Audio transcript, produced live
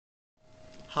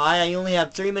Hi, I only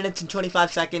have 3 minutes and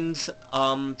 25 seconds, so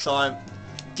I'm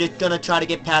just gonna try to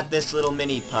get past this little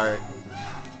mini part.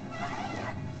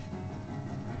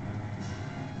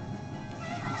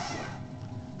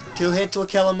 Two hits will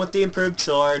kill him with the improved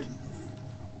sword.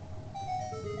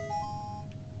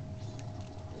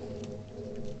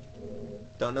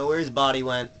 Don't know where his body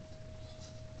went.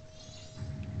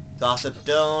 Gossip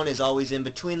Stone is always in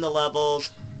between the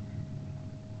levels.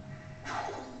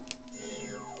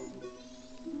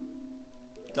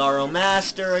 Garo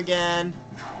Master again.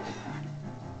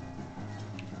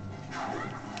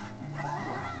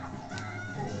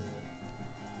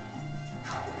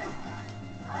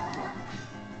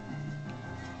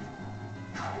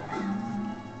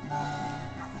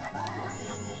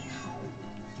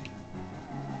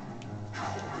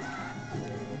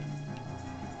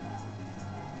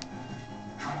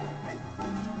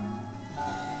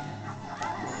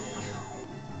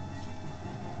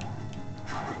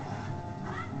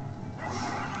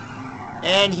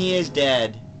 And he is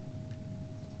dead.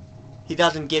 He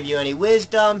doesn't give you any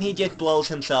wisdom, he just blows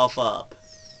himself up.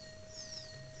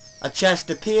 A chest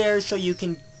appears so you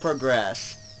can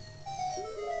progress.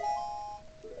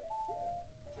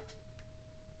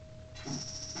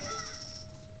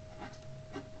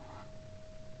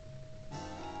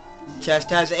 Chest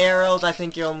has arrows, I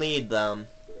think you'll need them.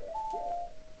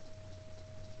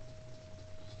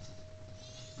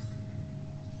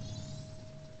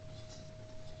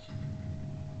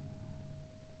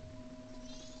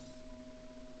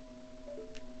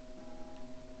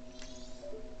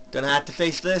 Gonna have to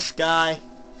face this guy.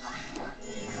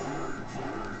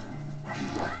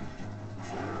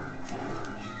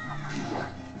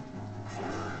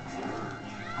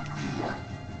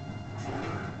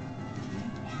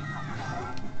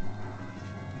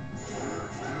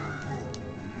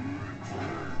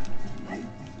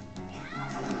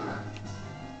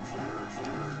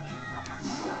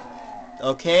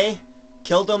 Okay,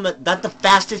 killed him. That's the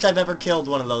fastest I've ever killed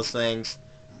one of those things.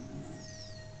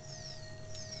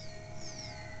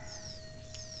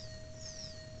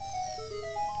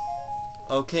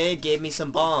 Okay, gave me some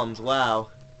bombs. Wow.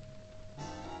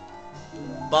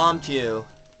 Bombed you.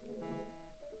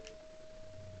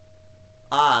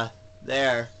 Ah,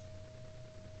 there.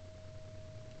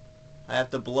 I have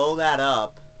to blow that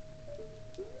up.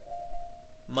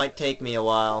 Might take me a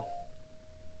while.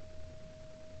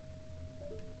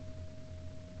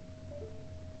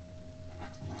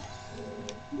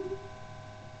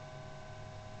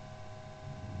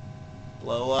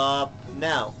 Blow up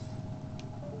now.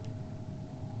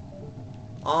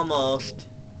 Almost.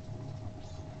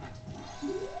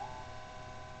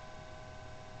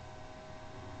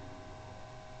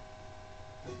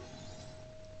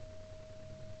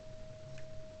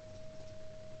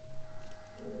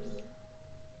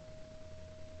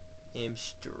 Aim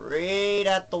straight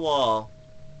at the wall.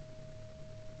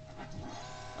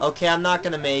 Okay, I'm not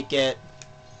gonna make it.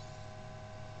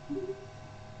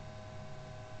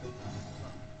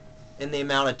 In the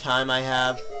amount of time I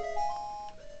have.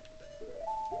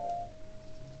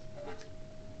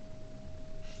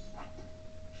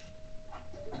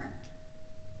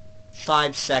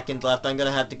 "5 seconds left. I'm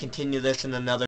gonna have to continue this in another